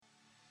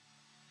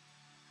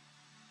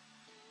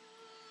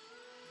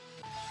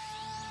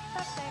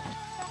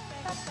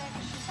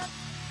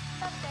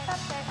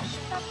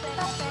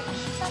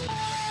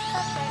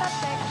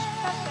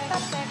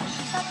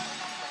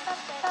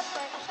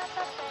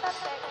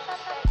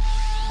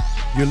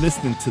You're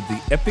listening to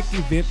the Epic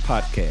Event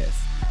Podcast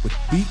with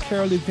B.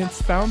 Carroll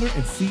Events founder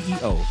and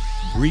CEO,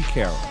 Bree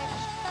Carroll.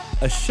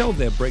 A show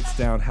that breaks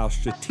down how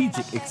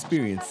strategic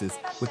experiences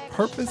with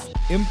purpose,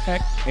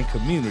 impact, and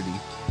community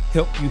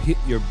help you hit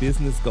your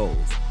business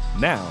goals.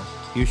 Now,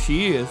 here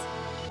she is,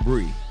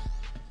 Bree.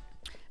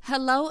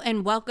 Hello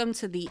and welcome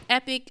to the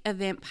Epic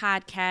Event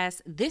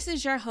Podcast. This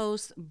is your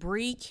host,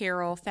 Bree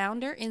Carroll,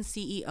 founder and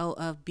CEO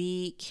of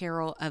B.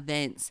 Carroll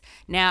Events.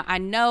 Now, I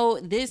know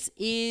this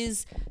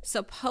is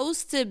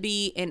supposed to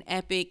be an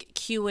epic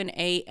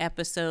Q&A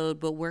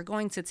episode, but we're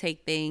going to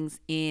take things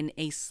in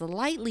a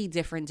slightly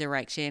different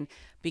direction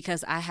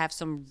because I have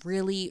some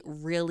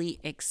really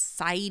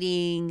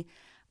exciting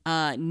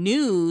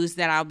news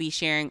that I'll be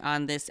sharing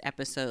on this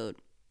episode.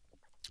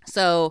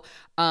 So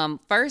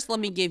first, let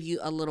me give you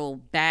a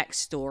little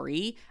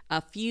backstory. A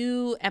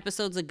few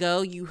episodes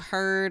ago, you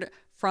heard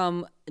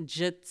from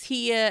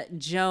Jatia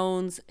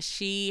Jones.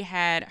 She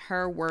had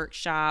her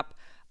workshop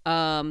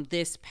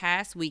this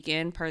past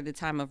weekend per the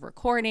time of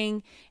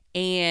recording,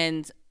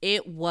 and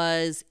it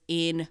was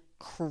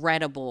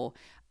incredible.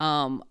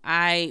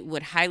 I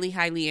would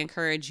highly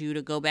encourage you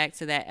to go back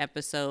to that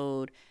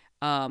episode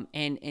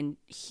and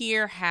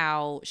hear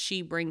how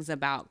she brings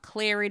about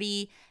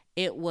clarity.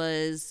 It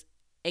was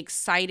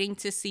exciting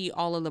to see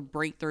all of the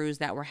breakthroughs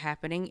that were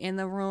happening in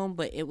the room,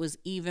 but it was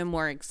even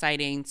more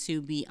exciting to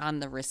be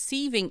on the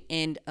receiving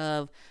end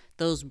of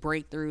those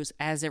breakthroughs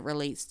as it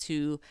relates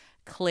to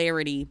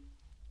clarity.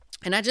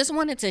 And I just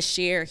wanted to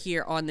share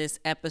here on this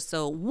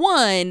episode,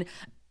 one,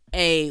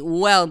 a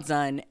well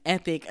done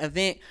epic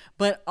event,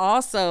 but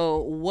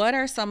also what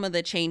are some of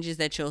the changes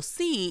that you'll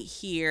see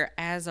here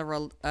as a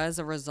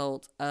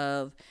result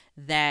of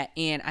that.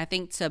 And I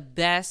think to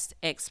best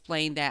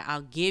explain that,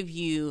 I'll give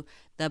you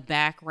the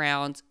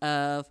background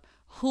of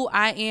who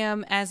I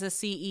am as a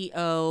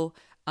CEO,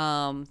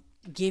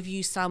 give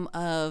you some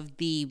of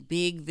the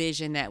big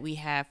vision that we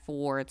have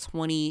for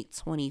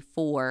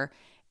 2024,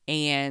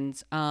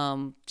 and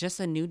just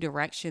a new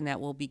direction that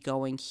we'll be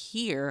going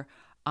here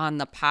on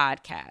the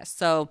podcast.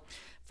 So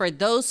for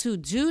those who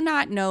do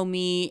not know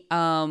me,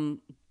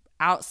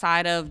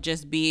 outside of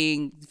just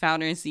being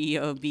founder and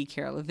CEO of B.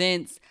 Carroll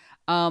Events,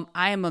 I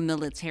am a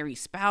military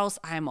spouse,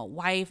 I am a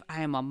wife,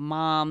 I am a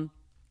mom,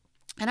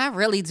 and I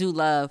really do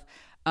love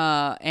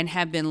and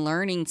have been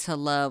learning to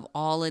love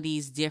all of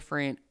these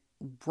different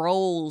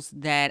roles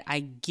that I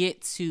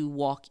get to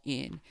walk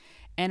in.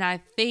 And I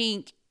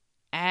think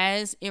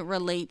as it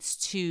relates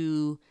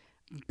to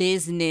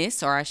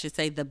business, or I should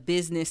say the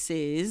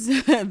businesses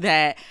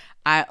that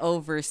I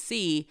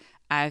oversee,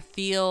 I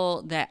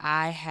feel that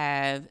I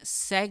have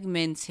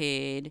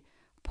segmented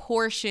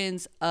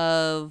portions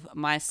of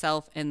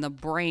myself and the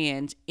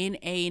brand in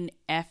an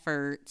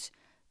effort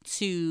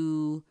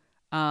to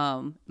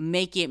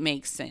make it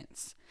make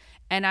sense.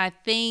 And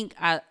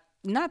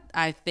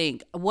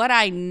what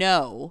I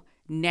know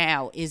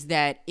now is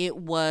that it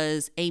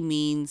was a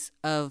means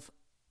of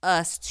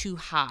us to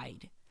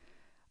hide.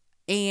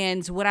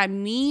 And what I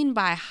mean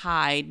by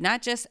hide,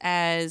 not just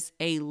as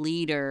a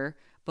leader,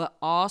 but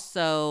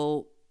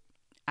also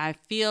I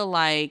feel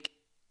like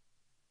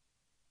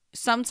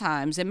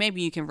sometimes, and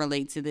maybe you can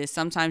relate to this,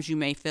 sometimes you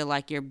may feel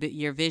like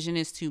your vision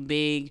is too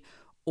big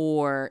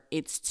or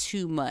it's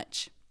too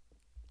much.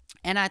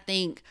 And I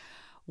think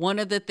one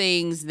of the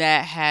things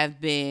that have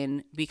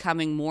been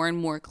becoming more and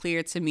more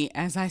clear to me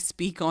as I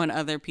speak on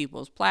other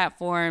people's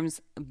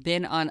platforms,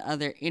 been on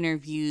other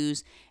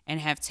interviews, and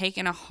have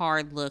taken a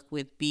hard look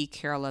with B.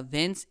 Carroll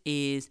Events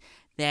is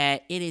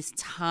that it is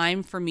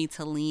time for me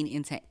to lean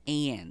into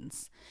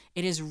ands.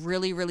 It is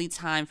really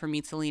time for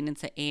me to lean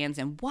into ands.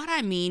 And what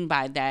I mean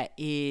by that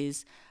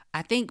is,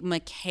 I think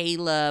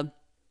Michaela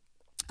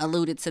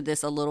alluded to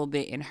this a little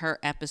bit in her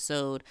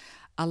episode.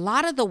 A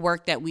lot of the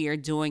work that we are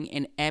doing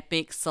in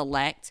Epic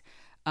Select,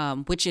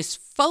 which is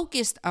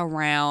focused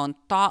around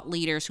thought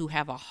leaders who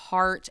have a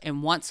heart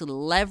and want to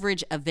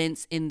leverage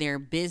events in their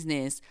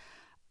business,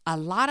 a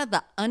lot of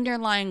the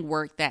underlying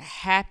work that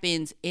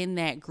happens in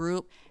that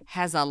group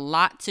has a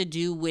lot to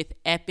do with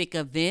Epic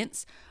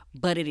Events,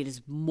 but it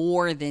is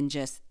more than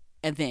just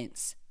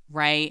events,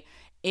 right?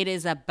 It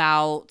is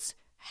about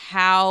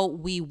how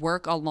we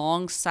work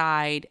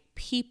alongside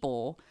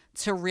people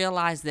to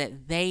realize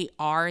that they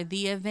are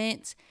the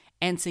event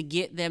and to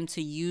get them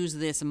to use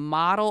this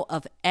model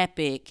of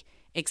epic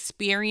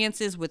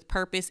experiences with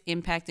purpose,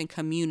 impact, and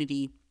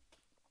community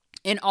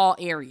in all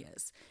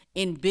areas,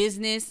 in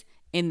business,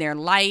 in their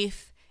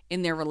life,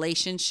 in their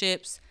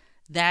relationships.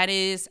 That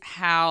is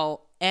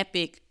how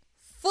Epic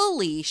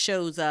fully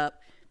shows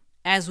up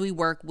as we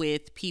work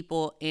with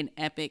people in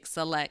Epic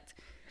Select.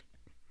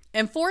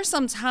 And for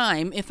some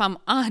time, if I'm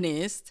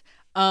honest,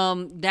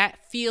 that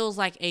feels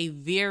like a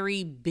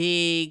very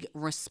big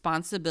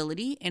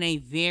responsibility and a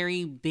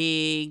very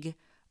big,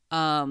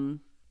 like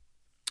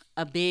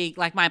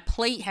my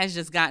plate has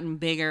just gotten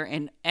bigger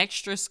and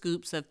extra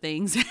scoops of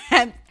things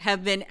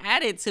have been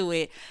added to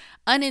it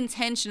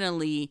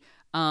unintentionally,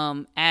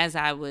 as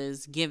I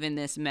was given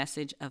this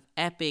message of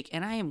Epic,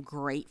 and I am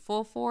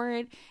grateful for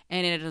it.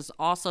 And it is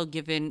also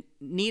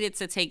needed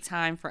to take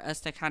time for us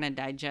to kind of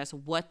digest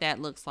what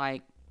that looks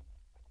like,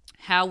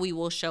 how we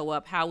will show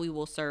up, how we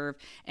will serve,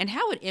 and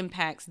how it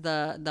impacts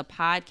the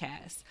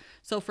podcast.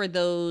 So for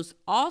those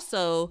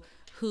also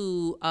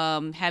who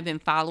have been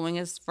following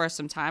us for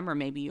some time, or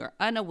maybe you're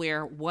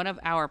unaware, one of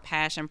our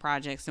passion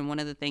projects and one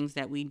of the things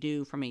that we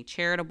do from a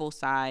charitable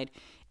side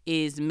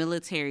is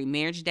Military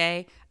Marriage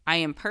Day. I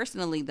am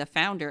personally the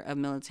founder of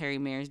Military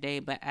Marriage Day,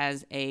 but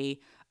as a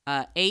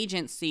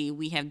agency,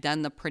 we have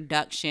done the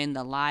production,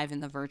 the live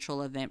and the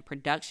virtual event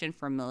production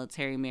for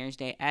Military Marriage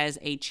Day as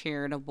a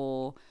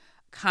charitable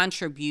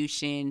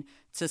contribution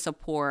to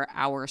support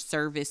our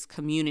service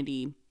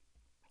community.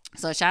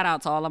 So shout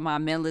out to all of my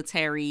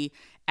military,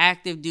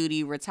 active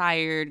duty,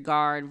 retired,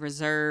 guard,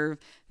 reserve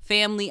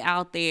family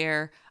out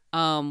there.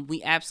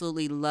 We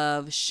absolutely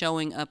love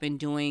showing up and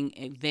doing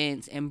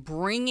events and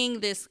bringing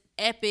this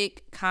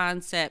epic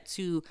concept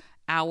to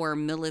our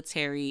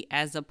military,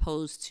 as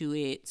opposed to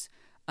it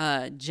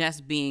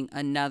just being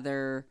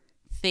another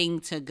thing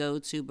to go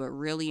to, but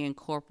really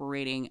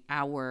incorporating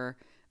our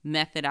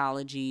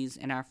methodologies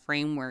and our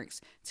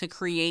frameworks to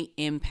create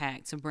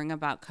impact, to bring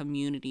about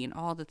community and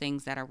all the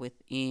things that are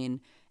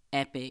within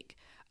Epic.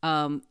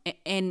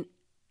 And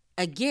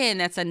again,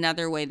 that's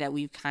another way that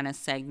we've kind of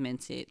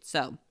segmented.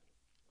 So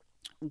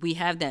we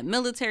have that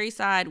military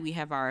side, we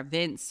have our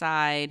event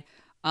side,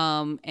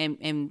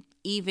 and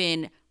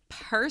even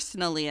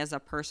personally, as a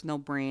personal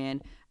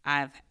brand,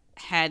 I've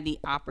had the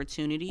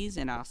opportunities,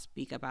 and I'll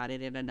speak about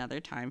it in another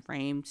time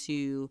frame,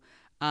 to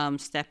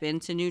step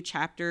into new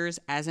chapters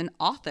as an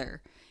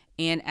author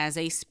and as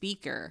a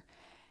speaker.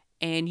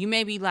 And you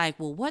may be like,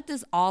 well, what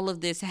does all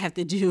of this have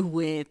to do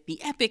with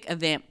the Epic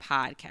Event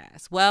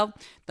Podcast? Well,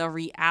 the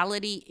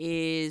reality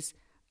is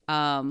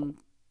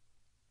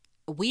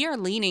we are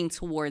leaning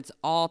towards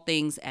all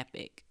things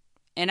epic.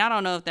 And I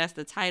don't know if that's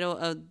the title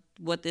of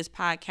what this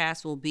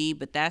podcast will be,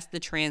 but that's the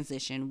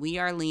transition. We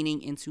are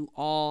leaning into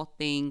all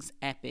things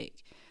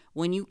epic.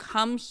 When you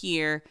come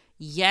here,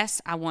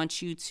 yes, I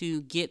want you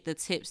to get the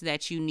tips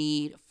that you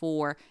need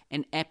for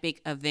an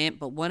epic event.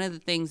 But one of the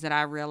things that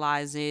I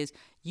realize is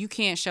you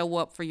can't show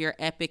up for your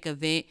epic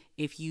event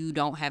if you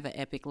don't have an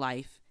epic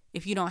life,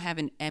 if you don't have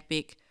an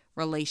epic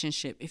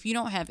relationship, if you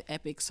don't have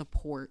epic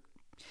support.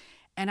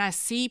 And I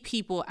see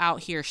people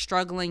out here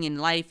struggling in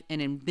life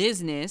and in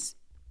business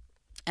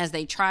as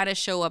they try to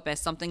show up as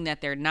something that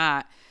they're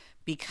not,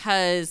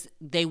 because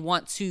they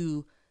want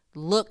to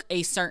look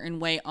a certain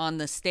way on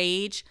the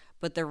stage,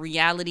 but the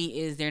reality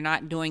is they're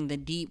not doing the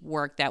deep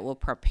work that will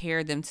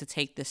prepare them to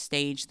take the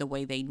stage the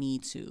way they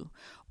need to.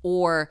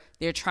 Or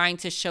they're trying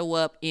to show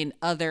up in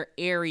other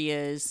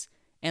areas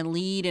and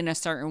lead in a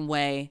certain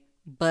way,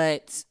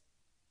 but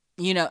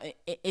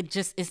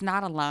it's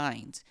not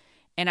aligned.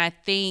 And I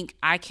think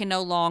I can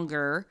no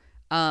longer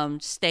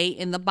stay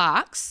in the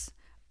box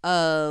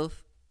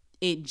of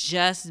it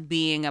just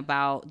being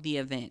about the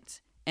event.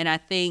 And I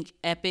think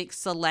Epic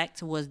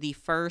Select was the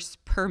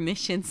first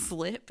permission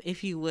slip,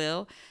 if you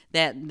will,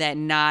 that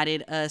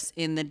nodded us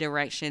in the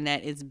direction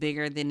that it's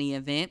bigger than the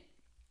event.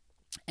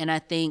 And I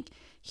think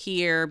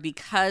here,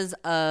 because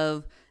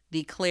of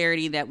the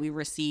clarity that we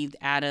received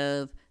out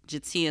of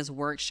Jatia's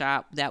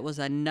workshop, that was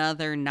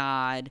another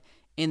nod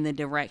in the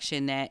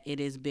direction that it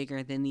is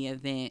bigger than the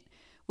event,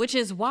 which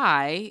is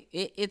why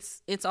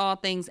it's all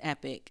things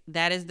epic.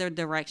 That is the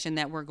direction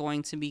that we're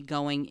going to be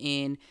going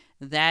in.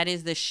 That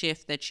is the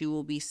shift that you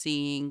will be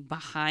seeing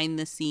behind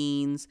the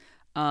scenes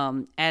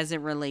as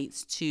it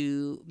relates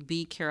to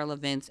B. Carroll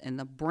Events and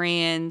the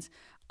brand,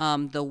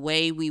 the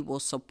way we will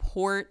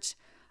support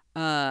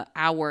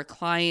our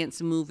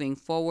clients moving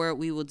forward.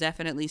 We will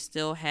definitely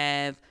still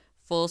have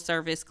full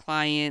service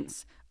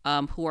clients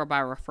who are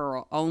by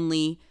referral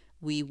only.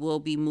 We will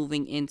be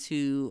moving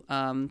into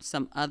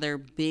some other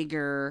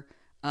bigger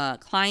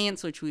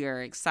clients, which we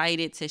are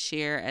excited to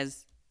share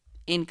as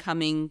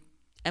incoming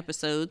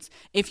episodes,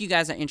 if you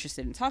guys are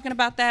interested in talking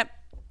about that.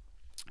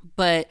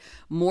 But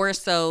more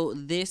so,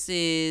 this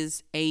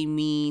is a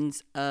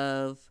means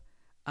of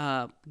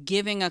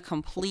giving a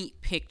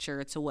complete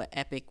picture to what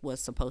Epic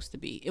was supposed to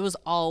be. It was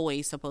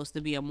always supposed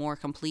to be a more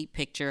complete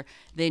picture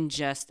than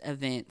just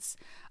events.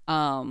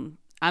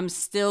 I'm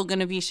still going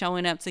to be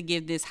showing up to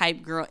give this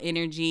hype girl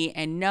energy,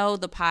 and no,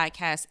 the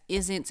podcast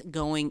isn't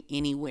going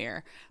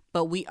anywhere,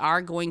 but we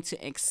are going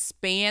to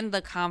expand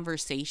the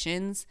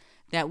conversations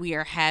that we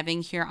are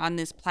having here on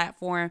this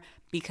platform,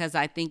 because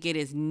I think it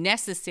is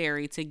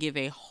necessary to give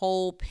a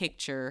whole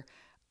picture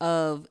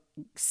of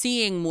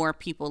seeing more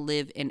people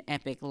live an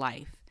epic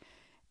life.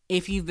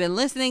 If you've been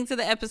listening to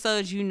the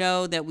episodes, you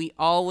know that we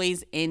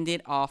always end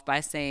it off by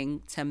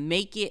saying to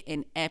make it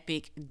an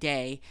epic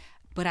day.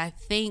 But I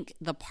think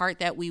the part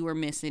that we were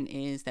missing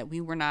is that we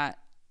were not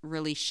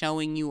really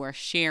showing you or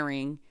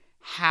sharing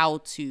how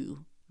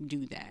to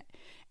do that.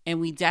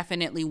 And we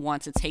definitely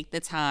want to take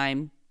the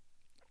time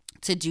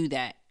to do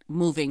that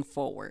moving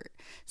forward.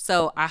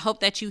 So I hope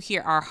that you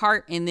hear our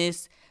heart in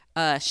this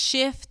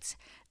shift,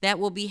 that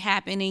will be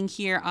happening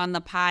here on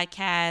the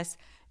podcast.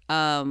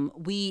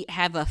 We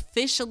have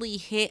officially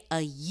hit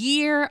a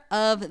year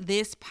of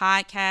this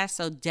podcast,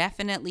 so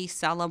definitely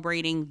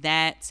celebrating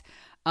that.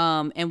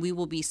 And we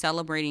will be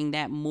celebrating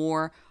that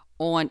more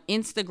on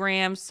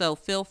Instagram. So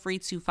feel free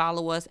to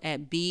follow us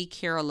at B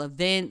Carroll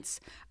Events.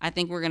 I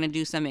think we're going to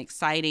do some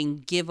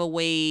exciting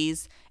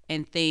giveaways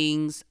and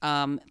things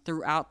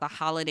throughout the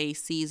holiday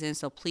season.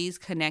 So please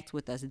connect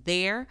with us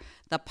there.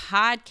 The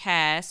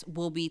podcast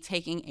will be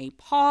taking a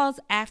pause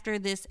after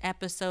this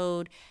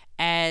episode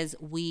as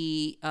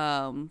we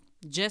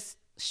just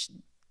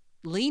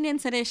lean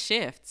into this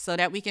shift so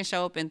that we can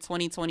show up in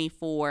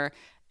 2024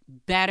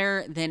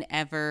 better than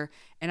ever.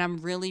 And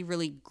I'm really,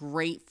 really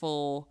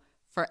grateful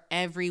for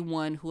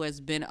everyone who has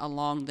been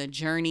along the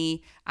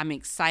journey. I'm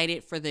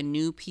excited for the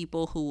new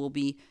people who will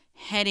be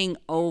heading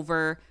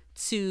over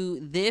to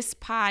this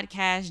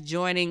podcast,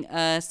 joining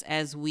us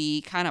as we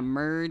kind of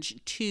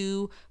merge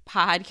two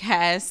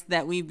podcasts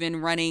that we've been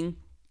running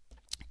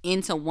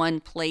into one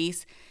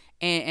place,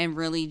 and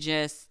really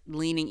just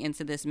leaning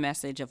into this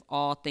message of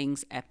all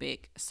things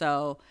epic.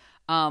 So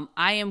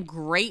I am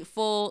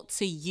grateful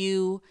to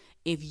you.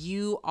 If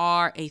you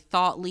are a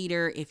thought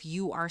leader, if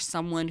you are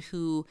someone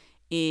who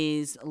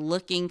is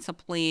looking to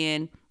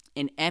plan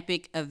an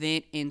epic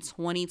event in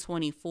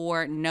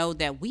 2024, know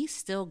that we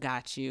still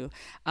got you.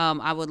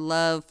 I would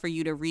love for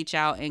you to reach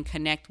out and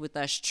connect with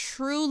us,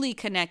 truly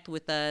connect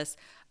with us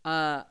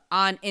on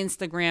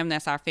Instagram.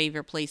 That's our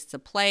favorite place to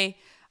play.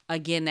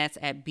 Again, that's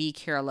at B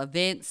Carroll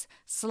Events.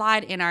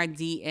 Slide in our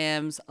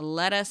DMs.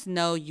 Let us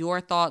know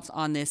your thoughts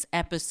on this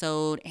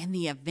episode and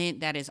the event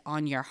that is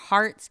on your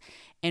heart.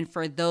 And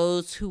for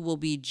those who will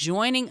be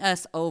joining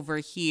us over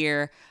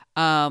here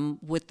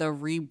with the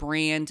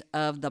rebrand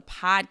of the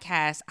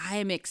podcast, I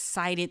am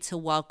excited to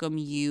welcome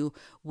you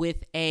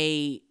with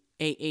a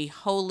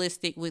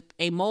holistic, with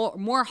a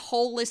more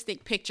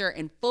holistic picture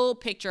and full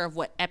picture of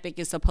what Epic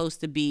is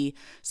supposed to be.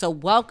 So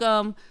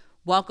welcome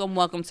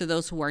to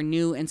those who are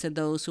new and to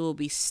those who will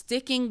be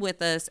sticking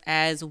with us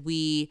as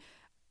we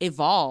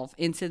evolve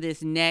into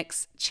this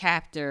next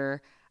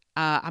chapter.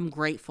 I'm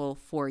grateful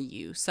for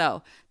you.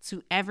 So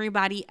to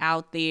everybody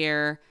out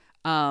there,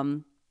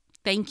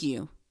 thank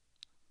you.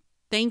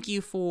 Thank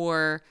you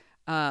for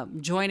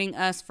joining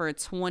us for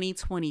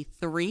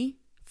 2023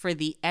 for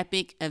the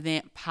Epic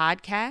Event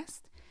Podcast.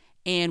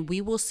 And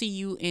we will see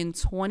you in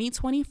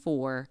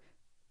 2024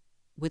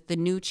 with the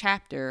new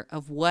chapter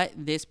of what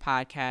this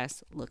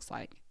podcast looks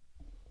like.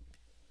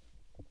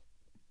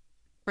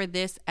 For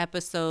this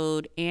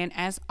episode, and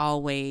as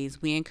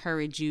always, we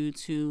encourage you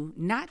to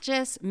not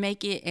just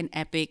make it an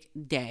epic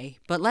day,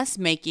 but let's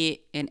make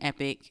it an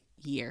epic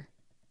year.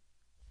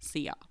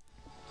 See y'all.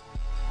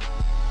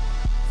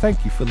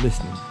 Thank you for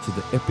listening to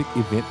the Epic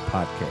Event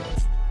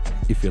Podcast.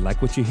 If you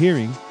like what you're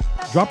hearing,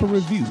 drop a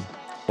review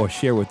or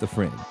share with a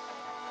friend.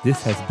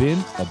 This has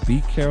been a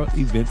B Carroll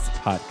Events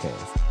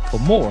Podcast. For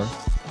more,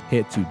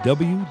 head to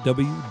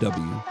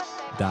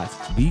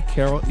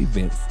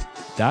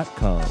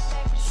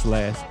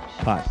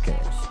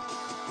www.bcarrollevents.com/podcast.